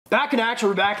Back in action,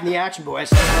 we're back in the action, boys.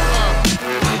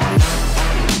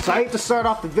 So I hate to start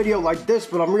off the video like this,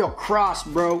 but I'm real cross,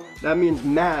 bro. That means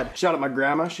mad. Shout out my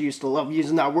grandma. She used to love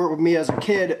using that word with me as a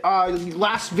kid.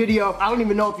 Last video, I don't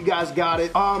even know if you guys got it.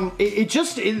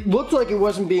 It looked like it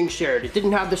wasn't being shared. It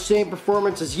didn't have the same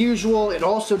performance as usual. It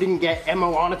also didn't get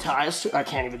monetized. I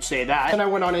can't even say that. And I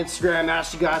went on Instagram,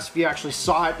 asked you guys if you actually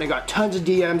saw it. And I got tons of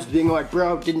DMs being like,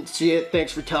 bro, didn't see it.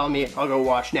 Thanks for telling me. I'll go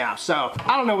watch now. So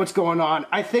I don't know what's going on.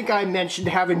 I think I mentioned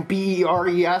having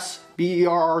BERES.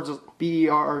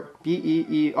 B-E-R-B-E-E-R's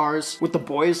with the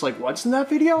boys, like what's in that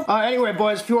video? Anyway,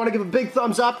 boys, if you want to give a big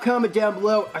thumbs up, comment down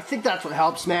below. I think that's what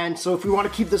helps, man. So if we want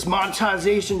to keep this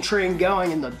monetization train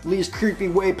going in the least creepy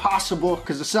way possible,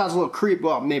 because it sounds a little creepy,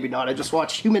 well, maybe not. I just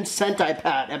watched Human Sentai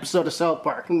Pat episode of South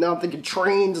Park, and now I'm thinking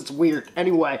trains, it's weird.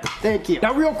 Anyway, thank you.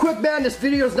 Now, real quick, man, this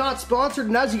video is not sponsored,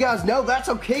 and as you guys know, that's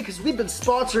okay, because we've been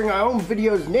sponsoring our own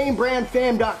videos.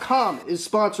 NameBranFam.com is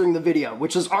sponsoring the video,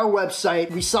 which is our website.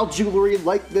 We sell jewelry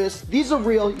like this. These are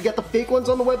real. You get the fake ones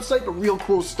on the website, but real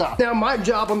cool stuff. Now, my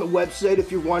job on the website,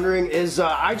 if you're wondering, is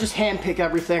I just handpick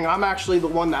everything. I'm actually the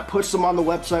one that puts them on the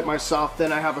website myself.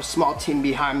 Then I have a small team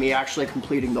behind me actually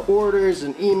completing the orders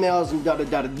and emails and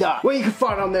da-da-da-da-da. What you can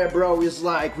find on there, bro, is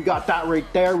like, we got that right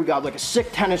there. We got like a sick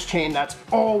tennis chain that's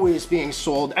always being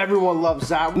sold. Everyone loves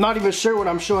that. I'm not even sure what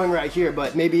I'm showing right here,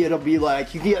 but maybe it'll be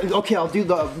like, you get, okay, I'll do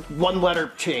the one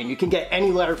letter chain. You can get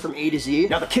any letter from A to Z.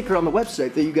 Now, the kicker on the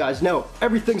website that you guys know,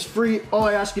 everything's free. All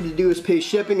I ask you to do is pay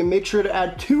shipping and make sure to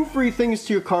add 2 free things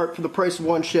to your cart for the price of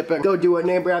 1 shipping. Go do it,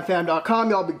 NameBranFam.com.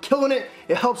 Y'all been killing it.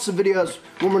 It helps the videos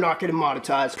when we're not getting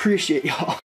monetized. Appreciate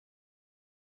y'all.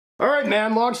 Alright,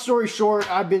 man, long story short,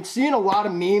 I've been seeing a lot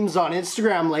of memes on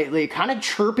Instagram lately, kind of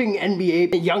chirping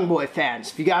NBA YoungBoy fans.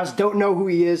 If you guys don't know who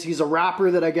he is, he's a rapper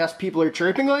that I guess people are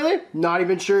chirping lately. Not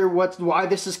even sure why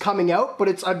this is coming out,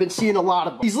 but I've been seeing a lot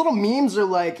of them. These little memes are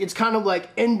like, it's kind of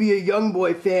like NBA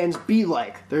YoungBoy fans be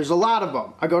like. There's a lot of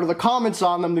them. I go to the comments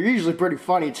on them, they're usually pretty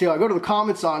funny too. I go to the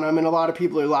comments on them and a lot of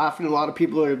people are laughing, a lot of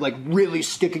people are like really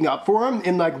sticking up for him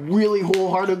and like really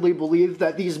wholeheartedly believe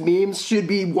that these memes should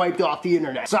be wiped off the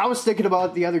internet. So I was thinking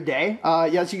about it the other day.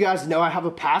 As you guys know, I have a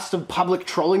past of public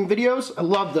trolling videos. I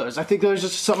love those. I think those are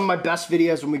just some of my best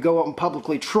videos when we go out and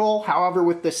publicly troll. However,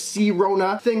 with the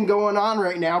C-Rona thing going on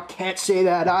right now, can't say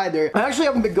that either. I actually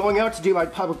haven't been going out to do my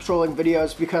public trolling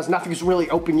videos because nothing's really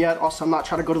open yet. Also, I'm not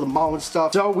trying to go to the mall and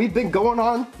stuff. So we've been going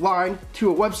online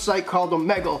to a website called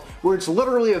Omegle, where it's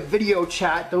literally a video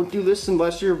chat. Don't do this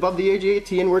unless you're above the age of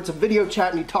 18, where it's a video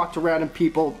chat and you talk to random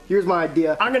people. Here's my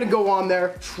idea. I'm gonna go on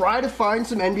there, try to find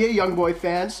some NBA YoungBoy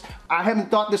fans. I haven't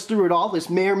thought this through at all.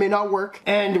 This may or may not work.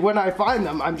 And when I find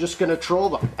them, I'm just gonna troll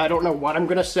them. I don't know what I'm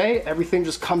gonna say. Everything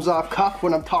just comes off cuff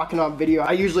when I'm talking on video.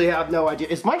 I usually have no idea.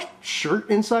 Is my shirt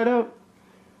inside out?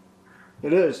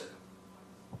 It is.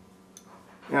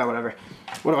 Yeah, whatever.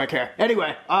 What do I care?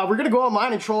 Anyway, we're gonna go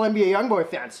online and troll NBA YoungBoy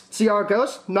fans. See how it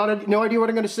goes? No idea what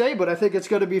I'm gonna say, but I think it's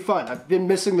gonna be fun. I've been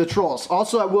missing the trolls.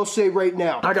 Also, I will say right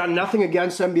now, I got nothing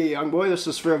against NBA YoungBoy. This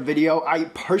is for a video.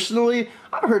 I've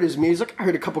heard his music. I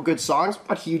heard a couple good songs. I'm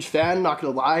not a huge fan, not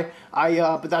gonna lie.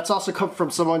 But that's also come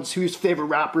from someone whose favorite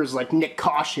rapper is like Nick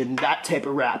Caution, that type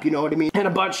of rap, you know what I mean? And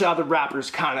a bunch of other rappers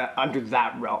kind of under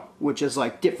that realm, which is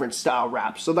like different style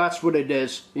rap. So that's what it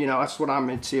is. You know, that's what I'm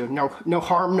into. No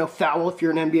harm, no foul. If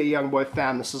you're an NBA YoungBoy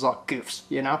fan, this is all goofs,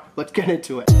 you know? Let's get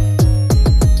into it.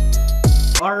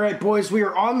 Alright, boys, we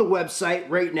are on the website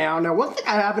right now. Now, one thing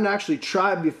I haven't actually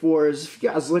tried before is, if you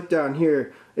guys look down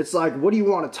here, it's like, what do you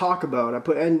want to talk about? I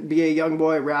put NBA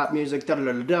YoungBoy, rap music,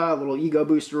 da-da-da-da-da, little ego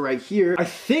booster right here. I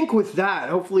think with that,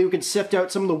 hopefully we can sift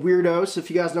out some of the weirdos. If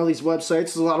you guys know these websites,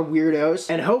 there's a lot of weirdos.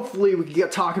 And hopefully we can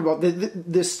get talking about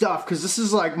this stuff, because this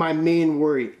is like my main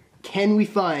worry. Can we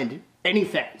find any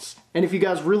fans? And if you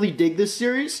guys really dig this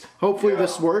series, hopefully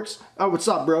this works. Oh, what's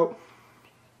up, bro?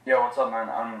 Yo, what's up, man?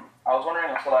 I was wondering,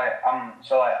 I've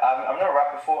never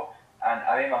rapped before, and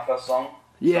I made my first song.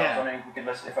 Yeah. So I was wondering if we could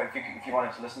listen, if you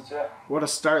wanted to listen to it. What a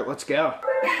start! Let's go.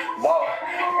 Whoa,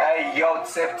 hey yo,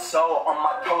 tiptoe on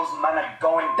my toes, man. I'm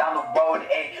going down the road.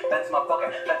 Hey, that's my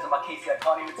case. I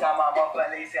can't even tell my mouth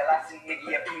like lazy. I like nigga,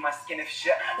 yeah, be my skin if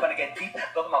shit. Gonna get deep,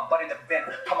 go to my butt in the bin.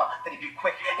 Come on, then you be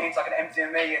quick. Ain't talking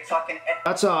MDMA, you're talking.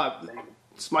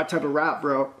 It's my type of rap,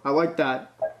 bro. I like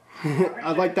that.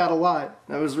 I like that a lot.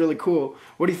 That was really cool.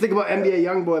 What do you think about NBA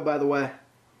YoungBoy, by the way?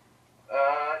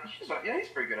 Yeah, he's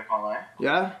pretty good, I can't lie.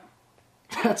 Yeah?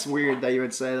 That's weird that you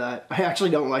would say that. I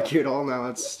actually don't like you at all now.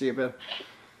 That's stupid.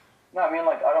 No, I mean,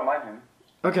 like, I don't mind him.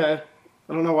 Okay.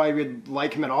 I don't know why you would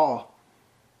like him at all.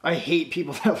 I hate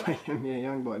people that like NBA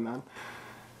YoungBoy, man.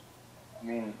 I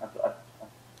mean,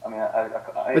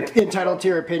 Entitled to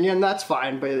your opinion, that's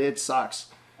fine, but it sucks.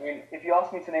 I mean, if you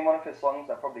asked me to name one of his songs,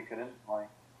 I probably couldn't. Like,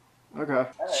 Okay.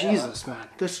 Jesus, man.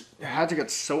 This had to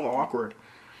get so awkward.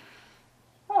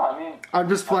 oh, I mean... I'm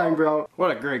just playing, bro.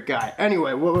 What a great guy.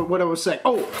 Anyway, what I was saying.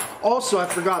 Oh, also, I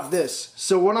forgot this.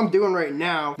 So what I'm doing right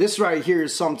now, this right here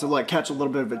is something to, like, catch a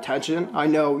little bit of attention. I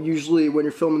know, usually when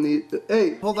you're filming the...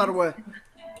 Hey, hold that away.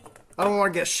 I don't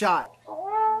want to get shot.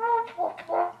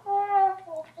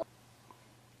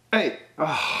 Hey.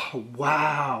 Oh,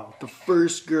 wow. The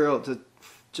first girl to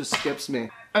just skips me.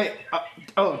 Hey,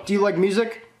 oh, do you like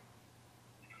music?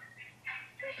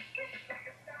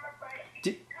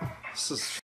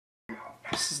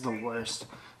 This is the worst.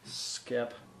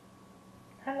 Skip.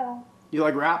 Hello. You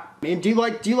like rap? I mean, do you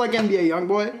like NBA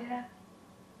YoungBoy?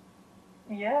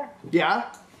 Yeah.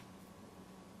 Yeah.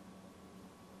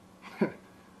 Yeah?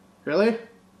 Really?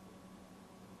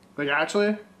 Like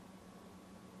actually?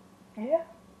 Yeah.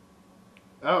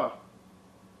 Oh.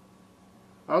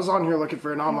 I was on here looking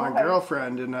for an online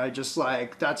girlfriend, and I just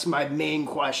like, that's my main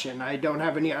question. I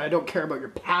don't care about your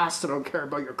past, I don't care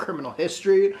about your criminal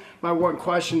history. My one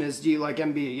question is, do you like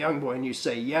NBA YoungBoy? And you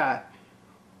say, yeah.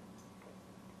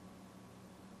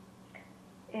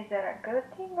 Is that a good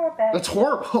thing or a bad That's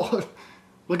horrible.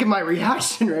 Look at my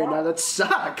reaction right now, that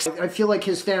sucks. I feel like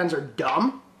his fans are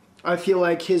dumb. I feel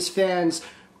like his fans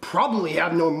probably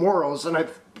have no morals, and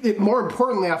more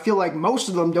importantly, I feel like most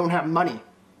of them don't have money.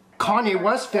 Kanye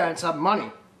West fans have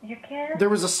money. You can? There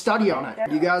was a study on it.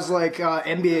 You guys like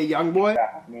NBA YoungBoy?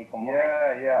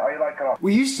 Yeah. Are you like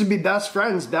We used to be best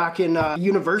friends back in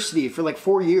university for like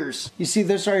 4 years. You see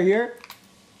this right here?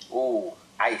 Ooh,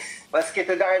 ice. Let's get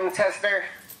the diamond tester.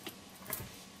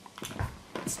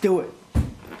 Let's do it.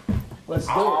 Let's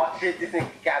do Oh shit, this nigga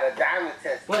got a diamond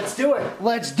tester. it. Let's do it.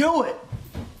 Let's do it.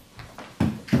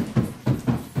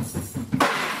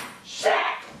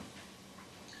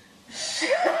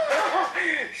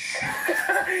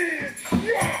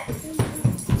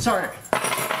 Sorry,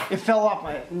 it fell off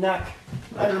my neck.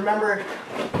 I remember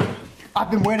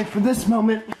I've been waiting for this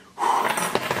moment.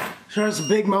 So it's a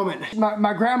big moment.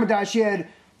 My grandma died, she had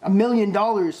 $1 million.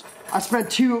 I spent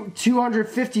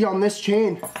 $250 on this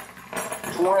chain.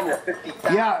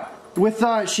 250,000. Yeah, with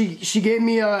she gave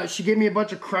me a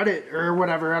bunch of credit or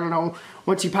whatever. I don't know.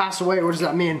 Once he passed away, what does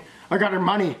that mean? I got her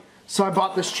money, so I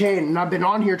bought this chain, and I've been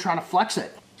on here trying to flex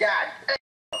it. God.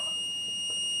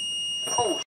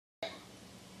 Oh.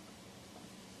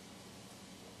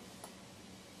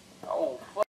 Oh.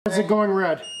 Fuck. Why is it going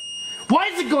red? Why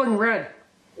is it going red?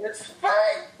 It's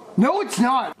fine. No, it's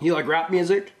not. You like rap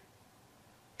music?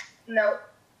 No.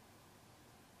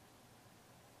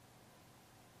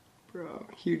 Bro,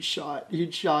 huge shot,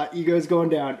 huge shot. Ego's going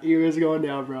down, ego's going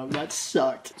down, bro. That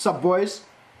sucked. What's up, boys?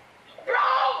 Bro!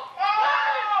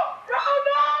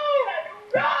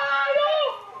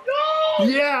 No!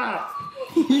 Yeah!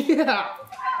 Yeah!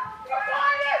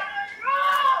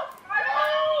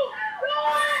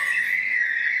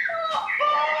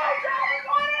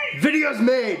 Video's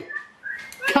made!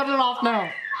 Cut it off now.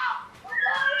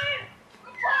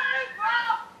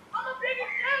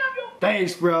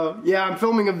 Thanks, bro. Yeah, I'm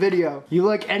filming a video. You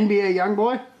like NBA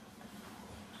YoungBoy?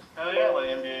 Hell yeah, I like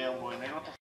NBA YoungBoy, nigga. What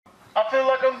the f? I feel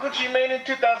like I'm Gucci Mane in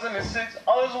 2006.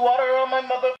 All this water on my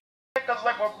mother cause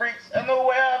like we're freaks. And no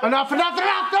way I Enough!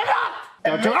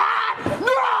 Don't do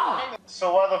No!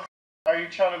 So why the f are you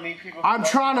trying to meet people? I'm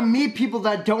trying to meet people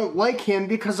that don't like him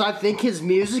because I think his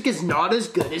music is not as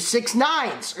good as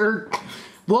 6ix9ine's or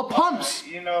Lil Pump's.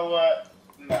 You know what?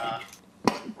 Nah.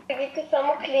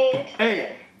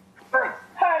 Hey.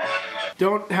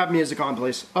 Don't have music on,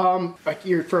 please.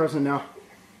 You're frozen now.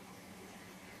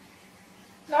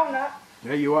 No, I'm not.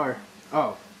 Yeah, you are.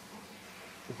 Oh.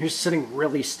 You're sitting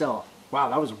really still. Wow,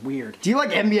 that was weird. Do you like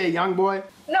NBA YoungBoy?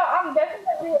 No, I'm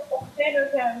definitely a fan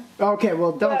of him. Okay,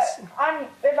 well, don't... But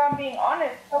if I'm being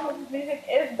honest, some of his music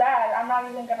is bad. I'm not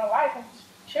even gonna lie, because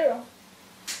it's true.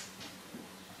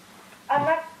 I'm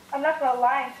not gonna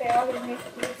lie and say all his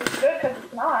music is good, because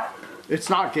it's not. It's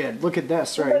not good. Look at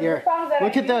this right here.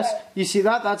 Look at this. You see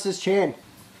that? That's his chain.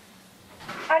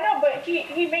 I know, but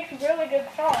he makes really good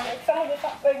songs. Like some of the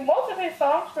songs, like most of his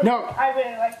songs, No. I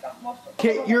really like them. Most of them.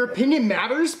 Okay, your opinion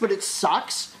matters, but it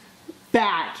sucks.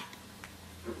 Bad.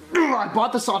 I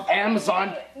bought this off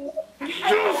Amazon. Name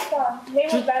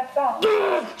a bad song.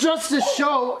 Just to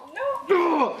show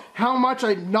how much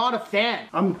I'm not a fan.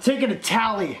 I'm taking a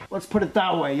tally. Let's put it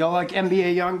that way. Y'all like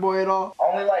NBA YoungBoy at all?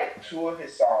 Only like 2 of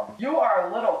his songs. You are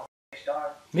a little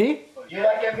dog. Me? You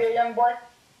like NBA YoungBoy?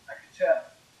 I can tell.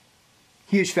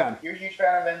 Huge fan. You're a huge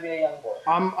fan of NBA YoungBoy.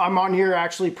 I'm on here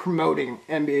actually promoting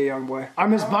NBA YoungBoy.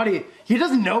 I'm his buddy. He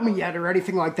doesn't know me yet or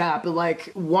anything like that, but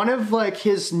like one of like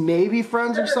his maybe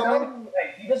friends or something.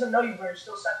 Like, He doesn't know you, but you're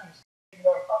still sucking his dick, even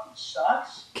though it fucking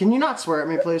sucks. Can you not swear at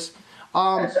me, please?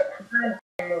 That's a prime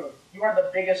move. You are the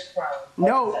biggest clown.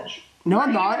 No,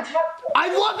 I'm not.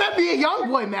 I love NBA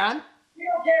YoungBoy, man. You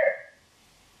don't care.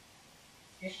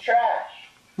 He's trash.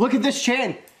 Look at this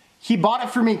chain. He bought it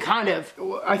for me, kind of.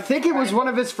 I think it was one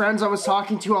of his friends I was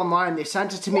talking to online. They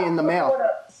sent it to me in the mail.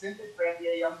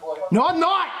 No, I'm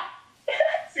not.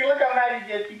 See, look how mad he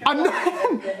gets. I'm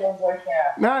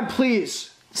not. Man,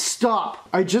 please stop.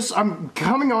 I'm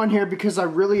coming on here because I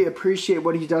really appreciate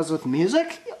what he does with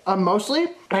music, mostly.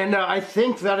 And I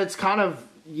think that it's kind of,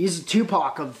 he's a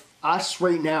Tupac of us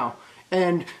right now.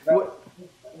 And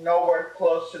nowhere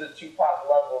close to the Tupac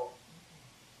level.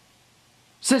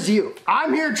 Says you.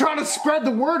 I'm here trying to spread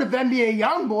the word of NBA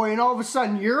YoungBoy, and all of a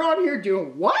sudden you're on here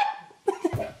doing what?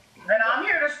 And I'm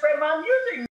here to spread my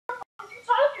music. What are you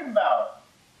talking about?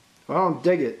 I don't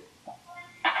dig it.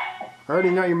 I already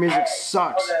know your music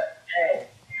sucks. Hey,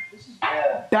 this is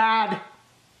bad. Bad.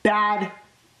 Bad.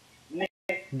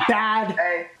 Bad.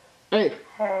 Hey.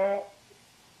 Hey.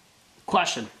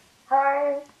 Question.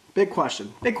 Hi. Big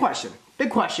question. Big question.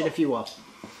 Big question, if you will.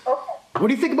 Okay. What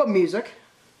do you think about music?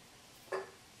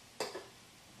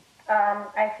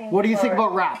 I think. What do you think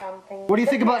about rap? What do you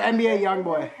think about NBA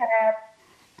YoungBoy?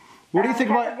 What do you think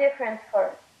about? Difference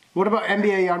for. What about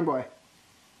NBA YoungBoy?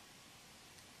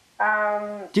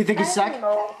 Do you think he's sick?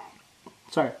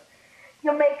 Sorry.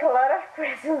 You make a lot of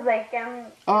questions. I can.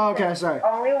 Oh, okay. Sorry.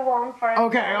 Only one for.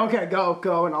 Okay.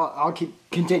 Go, and I'll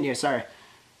continue. Sorry.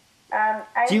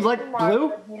 Do you like blue?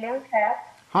 Brazilian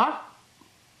hat. Huh?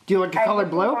 Do you like the color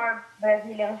blue? More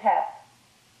Brazilian hat.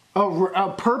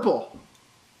 Oh, purple.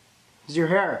 Is your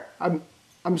hair?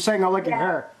 I'm saying I like your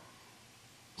hair.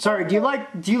 Sorry. Do you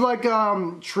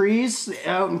like trees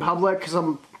out in public? Because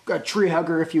I'm a tree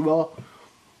hugger, if you will.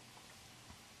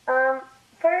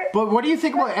 But what do you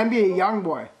think about NBA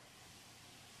YoungBoy?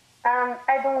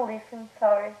 I don't listen.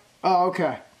 Sorry. Oh,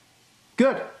 okay.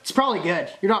 Good. It's probably good.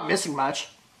 You're not missing much.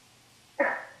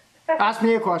 Ask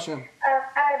me a question.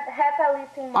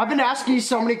 I've been asking you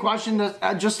so many questions.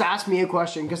 Just ask me a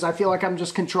question because I feel like I'm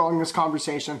just controlling this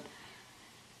conversation.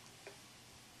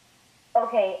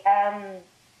 Okay.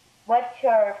 What's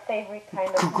your favorite kind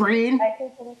of green?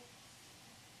 Music?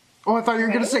 Oh, I thought you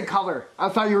were gonna say color. I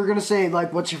thought you were gonna say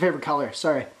like, what's your favorite color?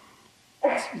 Sorry.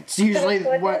 It's usually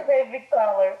what's your favorite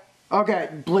color? Okay,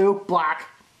 blue, black.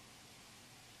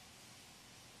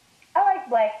 I like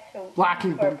black too. Black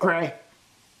and gray.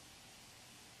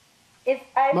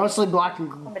 Mostly black and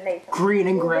green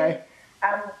and gray.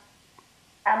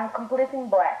 I'm completely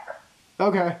black.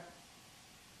 Okay.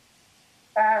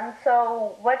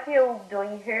 So what you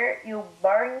doing here? You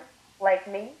boring like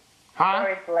me?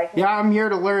 Huh? Or like me? Yeah, I'm here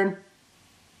to learn.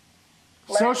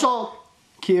 Social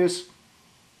cues.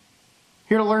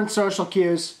 Here to learn social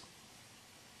cues.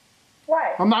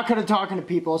 Why? I'm not good at talking to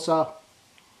people, so.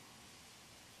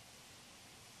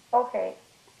 Okay.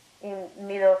 In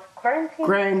middle of quarantine.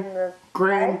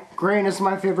 Grain is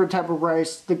my favorite type of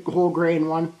rice. The whole grain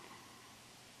one.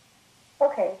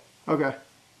 Okay. Okay.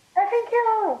 I think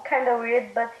you're kind of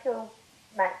weird, but you're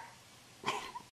nice.